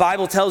 The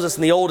Bible tells us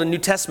in the Old and New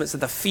Testaments that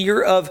the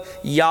fear of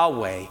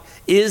Yahweh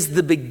is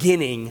the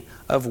beginning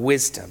of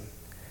wisdom.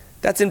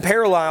 That's in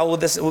parallel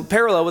with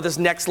this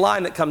next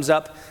line that comes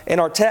up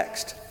in our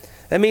text.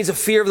 That means the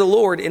fear of the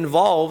Lord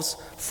involves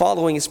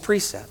following his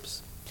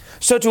precepts.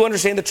 So to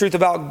understand the truth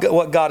about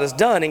what God has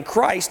done in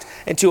Christ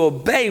and to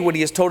obey what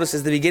he has told us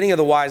is the beginning of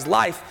the wise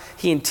life,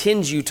 he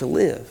intends you to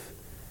live.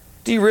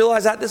 Do you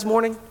realize that this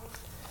morning?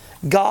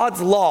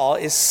 God's law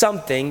is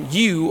something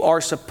you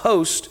are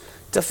supposed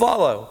to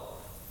follow.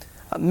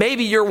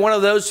 Maybe you're one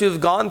of those who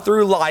have gone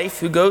through life,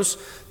 who goes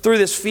through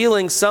this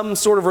feeling some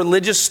sort of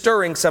religious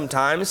stirring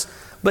sometimes,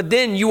 but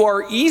then you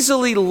are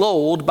easily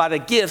lulled by the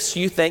gifts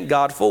you thank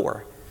God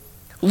for.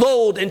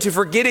 Lulled into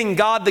forgetting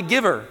God the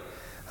giver.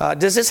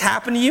 Does this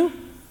happen to you?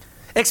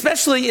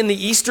 Especially in the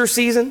Easter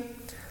season?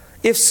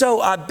 If so,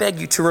 I beg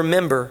you to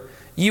remember,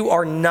 you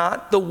are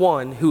not the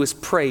one who is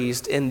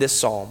praised in this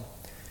psalm.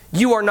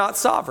 You are not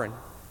sovereign.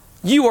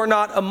 You are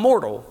not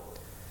immortal.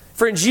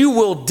 Friends, you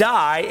will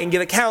die and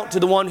give account to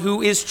the one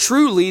who is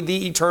truly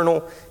the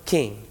eternal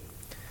King.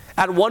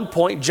 At one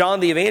point, John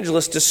the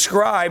Evangelist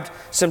described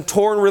some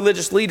torn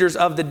religious leaders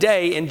of the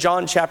day in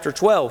John chapter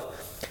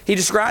 12. He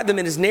described them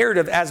in his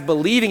narrative as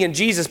believing in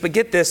Jesus, but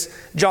get this,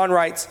 John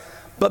writes,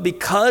 but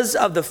because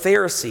of the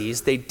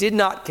Pharisees, they did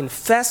not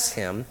confess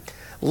him,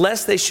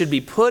 lest they should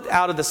be put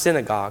out of the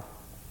synagogue.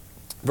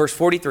 Verse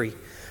 43,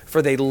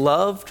 for they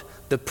loved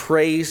the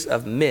praise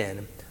of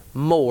men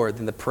more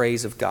than the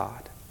praise of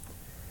God.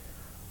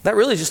 That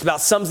really just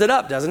about sums it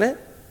up, doesn't it?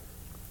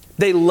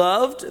 They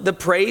loved the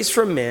praise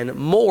from men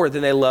more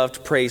than they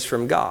loved praise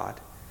from God.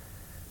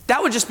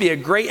 That would just be a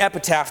great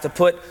epitaph to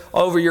put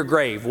over your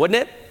grave,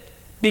 wouldn't it?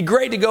 Be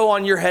great to go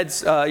on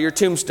your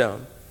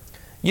tombstone.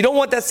 You don't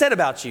want that said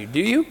about you, do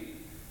you?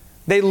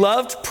 They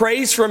loved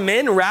praise from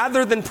men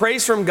rather than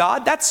praise from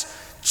God. That's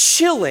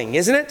chilling,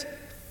 isn't it?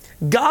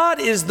 God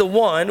is the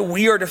one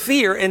we are to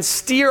fear and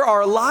steer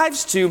our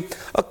lives to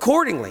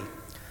accordingly.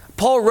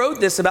 Paul wrote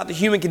this about the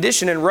human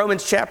condition in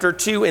Romans chapter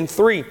 2 and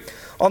 3.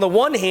 On the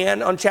one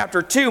hand, on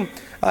chapter 2,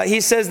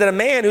 he says that a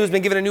man who's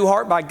been given a new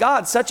heart by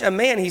God, such a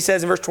man, he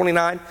says in verse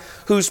 29,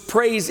 whose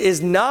praise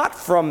is not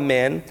from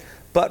men,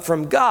 but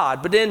from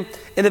God. But then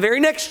in the very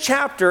next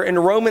chapter in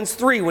Romans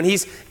 3, when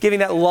he's giving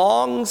that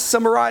long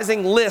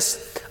summarizing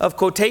list of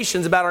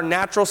quotations about our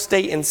natural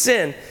state and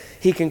sin,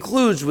 he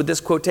concludes with this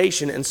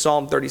quotation in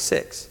Psalm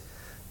 36.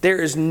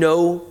 There is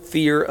no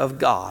fear of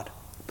God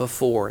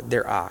before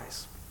their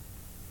eyes.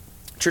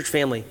 Church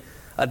family,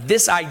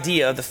 this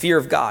idea of the fear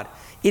of God,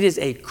 it is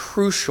a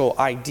crucial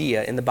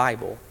idea in the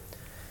Bible.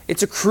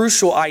 It's a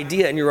crucial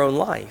idea in your own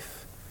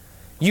life.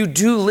 You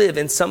do live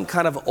in some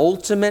kind of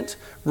ultimate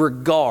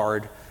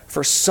regard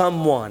for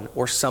someone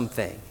or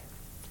something.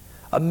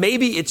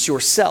 Maybe it's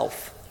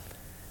yourself.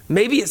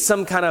 Maybe it's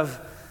some kind of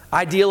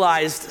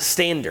idealized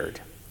standard.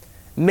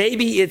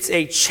 Maybe it's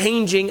a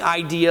changing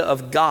idea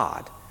of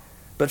God.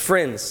 But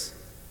friends,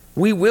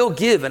 we will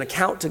give an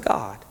account to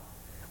God.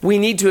 We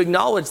need to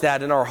acknowledge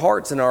that in our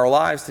hearts and our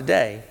lives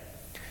today.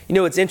 You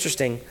know, it's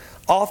interesting.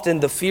 Often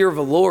the fear of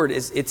the Lord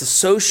it's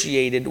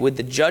associated with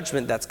the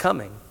judgment that's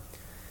coming.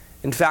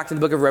 In fact, in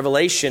the book of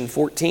Revelation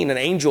 14, an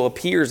angel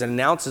appears and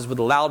announces with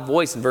a loud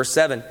voice in verse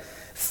 7,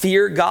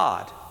 fear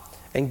God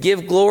and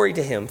give glory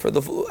to him, for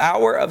the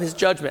hour of his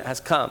judgment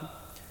has come.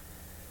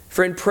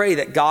 Friend, pray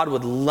that God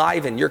would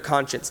liven your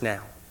conscience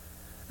now.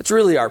 That's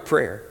really our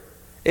prayer.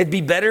 It'd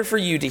be better for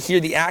you to hear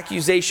the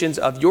accusations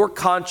of your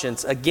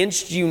conscience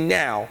against you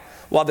now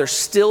while there's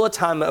still a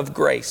time of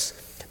grace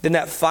than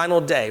that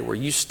final day where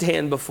you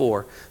stand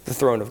before the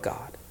throne of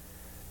God.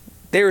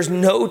 There is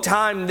no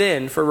time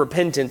then for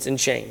repentance and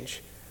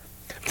change.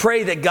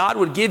 Pray that God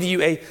would give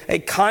you a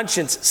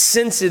conscience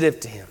sensitive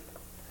to him.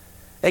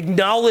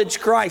 Acknowledge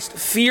Christ.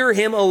 Fear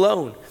him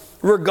alone.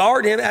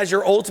 Regard him as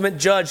your ultimate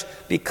judge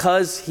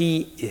because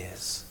he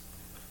is.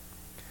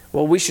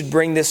 Well, we should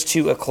bring this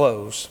to a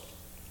close.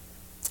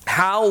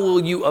 How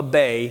will you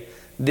obey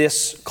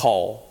this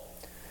call?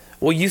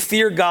 Will you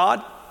fear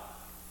God?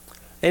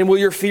 And will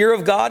your fear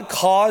of God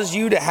cause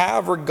you to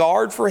have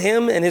regard for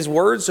him and his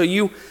word so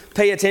you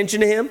pay attention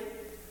to him?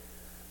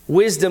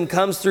 Wisdom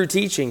comes through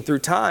teaching, through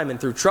time,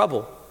 and through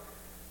trouble.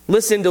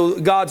 Listen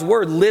to God's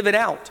word. Live it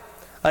out,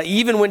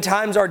 even when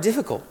times are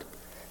difficult.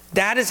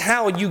 That is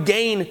how you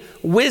gain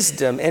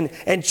wisdom,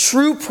 and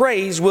true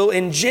praise will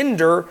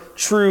engender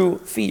true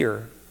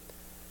fear.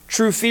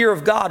 True fear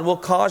of God will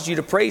cause you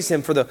to praise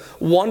him for the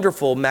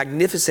wonderful,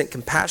 magnificent,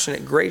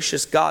 compassionate,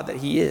 gracious God that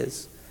he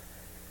is.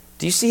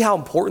 Do you see how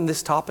important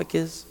this topic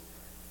is?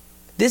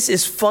 This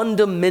is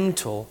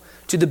fundamental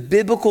to the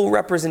biblical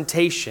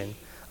representation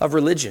of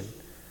religion.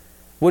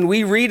 When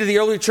we read of the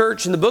early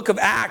church in the book of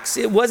Acts,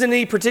 it wasn't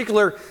any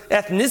particular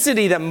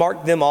ethnicity that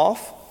marked them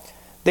off.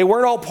 They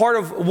weren't all part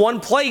of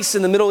one place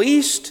in the Middle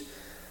East.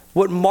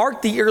 What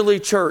marked the early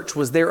church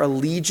was their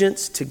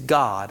allegiance to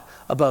God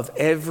above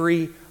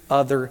every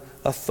other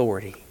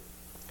authority.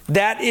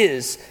 That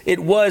is, it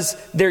was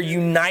their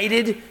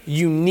united,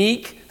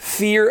 unique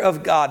fear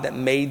of God that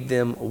made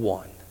them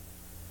one.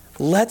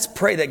 Let's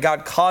pray that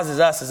God causes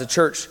us as a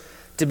church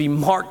to be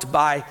marked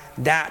by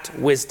that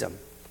wisdom.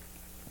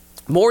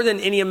 More than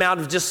any amount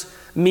of just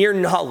mere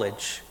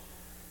knowledge.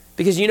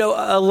 Because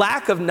a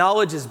lack of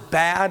knowledge is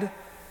bad,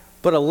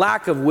 but a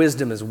lack of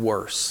wisdom is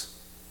worse.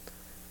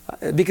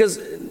 Because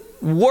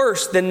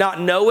worse than not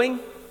knowing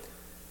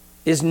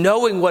is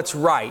knowing what's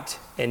right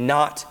and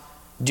not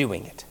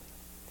doing it.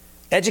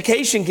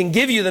 Education can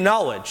give you the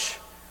knowledge,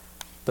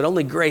 but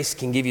only grace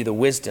can give you the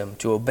wisdom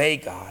to obey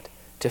God,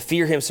 to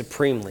fear Him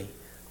supremely,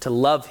 to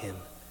love Him,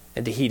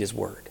 and to heed His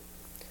word.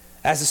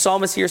 As the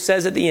psalmist here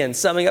says at the end,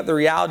 summing up the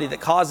reality that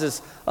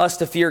causes us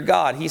to fear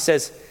God, he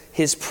says,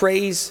 His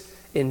praise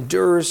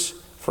endures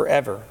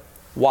forever.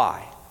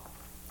 Why?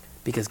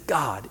 Because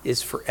God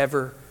is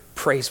forever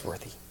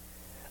praiseworthy.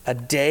 A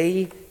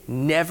day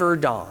never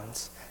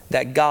dawns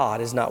that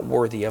God is not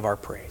worthy of our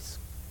praise.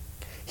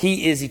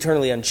 He is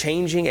eternally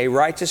unchanging, a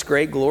righteous,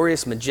 great,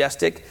 glorious,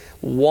 majestic,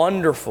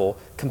 wonderful,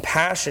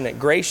 compassionate,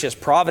 gracious,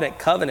 provident,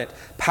 covenant,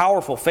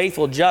 powerful,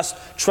 faithful, just,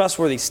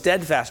 trustworthy,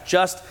 steadfast,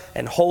 just,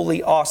 and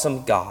holy,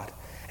 awesome God.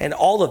 And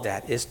all of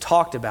that is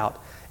talked about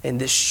in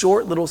this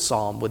short little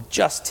psalm with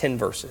just 10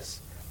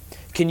 verses.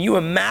 Can you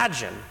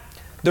imagine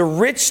the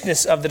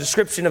richness of the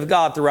description of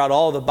God throughout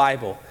all the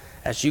Bible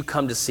as you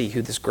come to see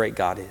who this great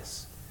God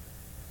is?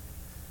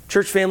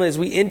 Church family, as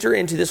we enter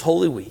into this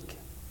Holy Week,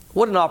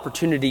 what an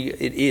opportunity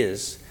it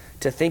is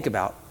to think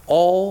about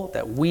all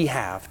that we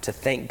have to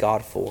thank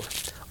God for,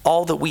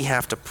 all that we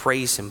have to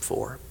praise Him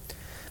for.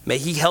 May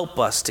He help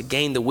us to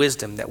gain the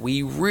wisdom that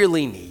we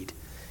really need,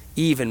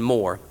 even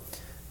more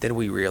than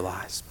we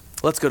realize.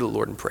 Let's go to the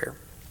Lord in prayer.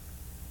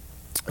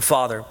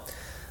 Father,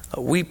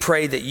 we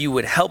pray that You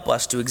would help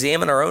us to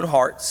examine our own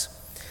hearts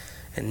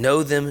and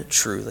know them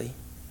truly.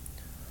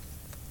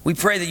 We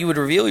pray that You would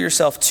reveal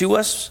Yourself to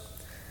us,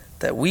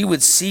 that we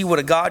would see what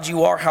a God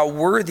You are, how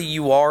worthy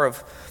You are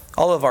of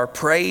all of our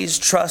praise,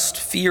 trust,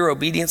 fear,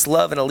 obedience,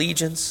 love, and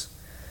allegiance.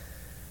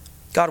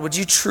 God, would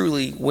You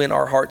truly win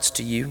our hearts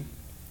to You?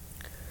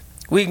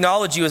 We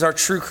acknowledge You as our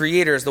true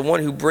Creator, as the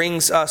one who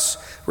brings us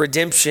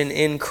redemption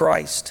in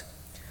Christ,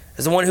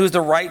 as the one who is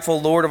the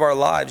rightful Lord of our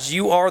lives.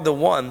 You are the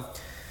one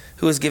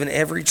who has given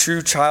every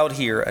true child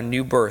here a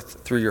new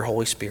birth through Your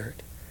Holy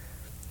Spirit.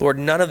 Lord,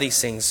 none of these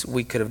things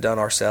we could have done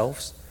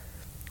ourselves.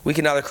 We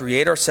can neither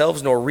create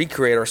ourselves nor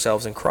recreate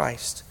ourselves in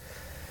Christ.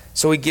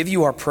 So we give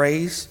You our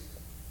praise,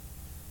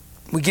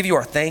 we give You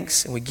our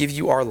thanks, and we give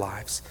You our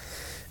lives.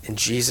 In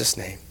Jesus'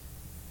 name,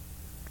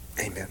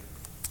 amen.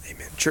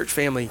 Amen. Church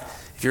family,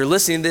 if you're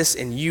listening to this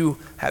and you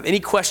have any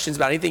questions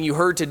about anything you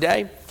heard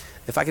today,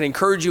 if I can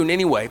encourage you in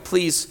any way,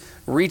 please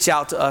reach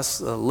out to us.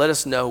 Let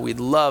us know. We'd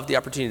love the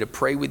opportunity to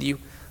pray with you.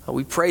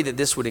 We pray that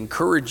this would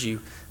encourage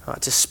you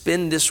to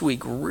spend this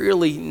week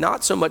really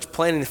not so much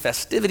planning the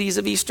festivities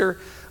of Easter,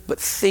 but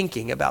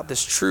thinking about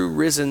this true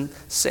risen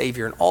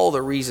Savior and all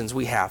the reasons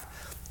we have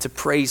to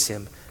praise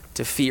Him,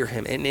 to fear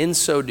Him, and in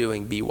so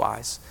doing, be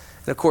wise.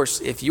 And of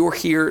course, if you're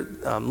here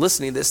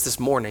listening to this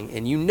morning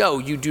and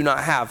you do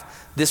not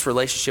have this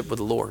relationship with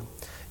the Lord,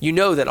 you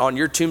know that on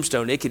your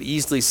tombstone it could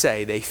easily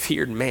say they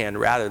feared man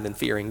rather than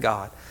fearing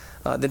God.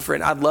 Then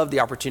friend, I'd love the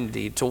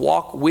opportunity to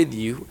walk with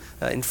you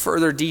in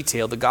further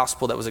detail the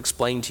gospel that was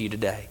explained to you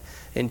today,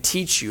 and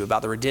teach you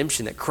about the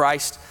redemption that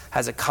Christ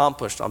has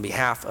accomplished on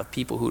behalf of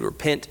people who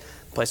repent,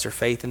 place their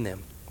faith in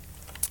them.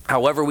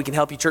 However we can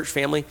help you, church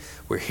family,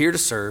 we're here to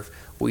serve.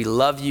 We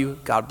love you.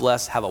 God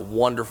bless. Have a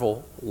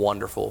wonderful,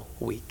 wonderful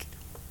week.